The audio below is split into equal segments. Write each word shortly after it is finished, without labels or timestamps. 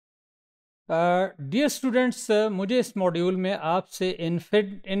Dear students, मुझे इस module में आपसे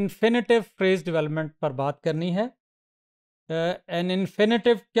इन्फिनिटिव फ्रेज डेवलपमेंट पर बात करनी है। एन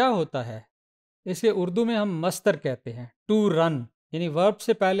इन्फिनिटिव क्या होता है? इसे उर्दू में हम मस्तर कहते हैं। टू रन यानी वर्ब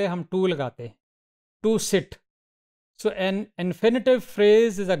से पहले हम टू लगाते हैं। To sit. So N infinitive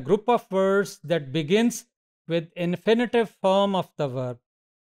phrase is a group of words that begins with infinitive form of the verb.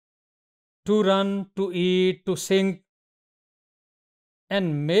 To run, to eat, to sing,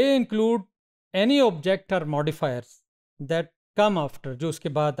 and may include any object or modifiers that come after, जो उसके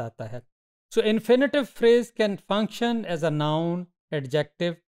बाद आता है. So infinitive phrase can function as a noun,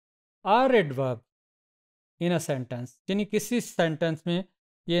 adjective or adverb in a sentence. यानी किसी sentence में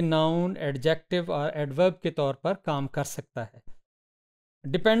ये noun, adjective और adverb के तौर पर काम कर सकता है,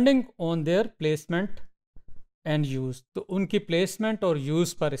 depending on their placement and use. तो उनकी placement और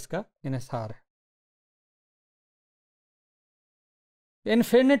use पर इसका इन्हिसार है.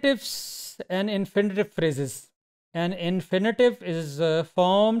 Infinitives and infinitive phrases. An infinitive is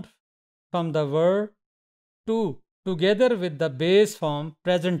formed from the word to together with the base form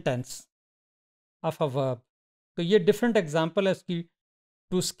present tense of a verb. तो ये different example है इसकी.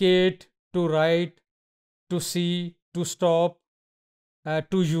 To skate, to write, to see, to stop,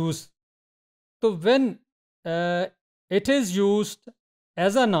 to use. तो when it is used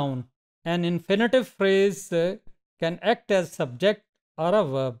as a noun, an infinitive phrase can act as subject or a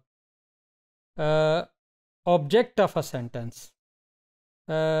verb, object of a sentence,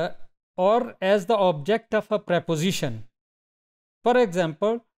 or as the object of a preposition. For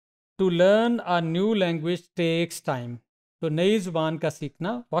example, to learn a new language takes time. तो नई ज़ुबान का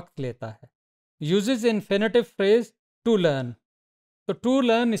सीखना वक्त लेता है. Uses infinitive phrase to learn. तो to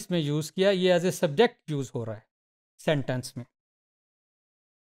learn इसमें यूज़ किया, ये एज ए सब्जेक्ट यूज़ हो रहा है सेंटेंस में.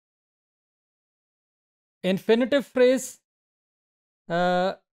 Infinitive phrase,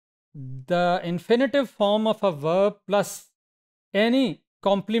 the infinitive form of a verb plus any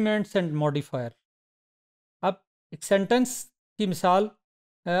compliments and modifier. अब एक सेंटेंस की मिसाल,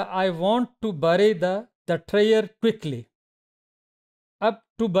 I want to bury the ट्रेयर quickly. अब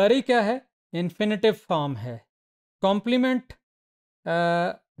टू बरी क्या है? इन्फिनिटिव फॉर्म है. कॉम्प्लीमेंट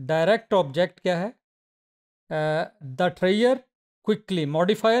डायरेक्ट ऑब्जेक्ट क्या है? द ट्रेयर. क्विकली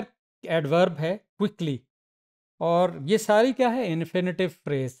मॉडिफायर एडवर्ब है क्विकली. और ये सारी क्या है? इन्फिनिटिव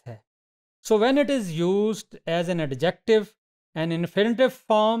फ्रेज है. So when it is used as an adjective, N infinitive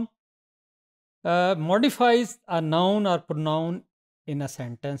form modifies a noun और प्रोनाउन इन अ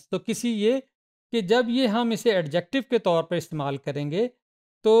सेंटेंस. तो किसी ये कि जब ये हम इसे एडजेक्टिव के तौर पर इस्तेमाल करेंगे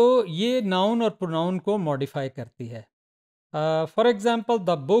तो ये नाउन और प्रोनाउन को मॉडिफाई करती है. For example,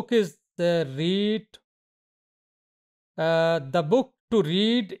 the book is the book to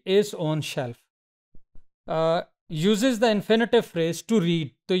read is on shelf. Uses the infinitive phrase to read.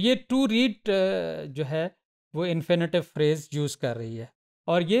 तो ये to read जो है वो infinitive phrase यूज कर रही है,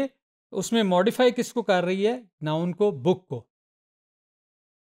 और ये उसमें मॉडिफाई किसको कर रही है? नाउन को, बुक को.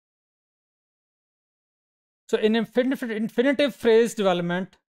 So in infinitive phrase development,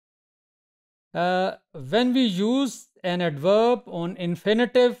 when we use an adverb on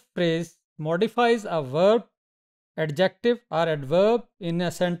infinitive phrase modifies a verb, adjective or adverb in a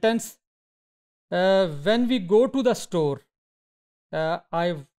sentence. When we go to the store,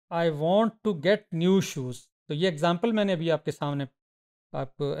 I want to get new shoes. तो ये example मैंने अभी आपके सामने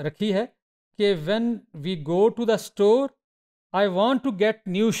आपको रखी है कि when we go to the store, I want to get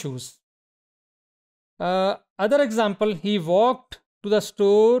new shoes. Other example, he walked to the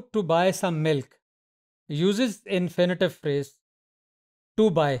store to buy some milk. Uses infinitive phrase to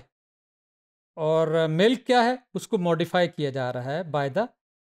buy. और milk क्या है? उसको modify किया जा रहा है by the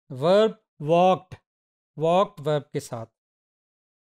verb walked. Walked verb के साथ.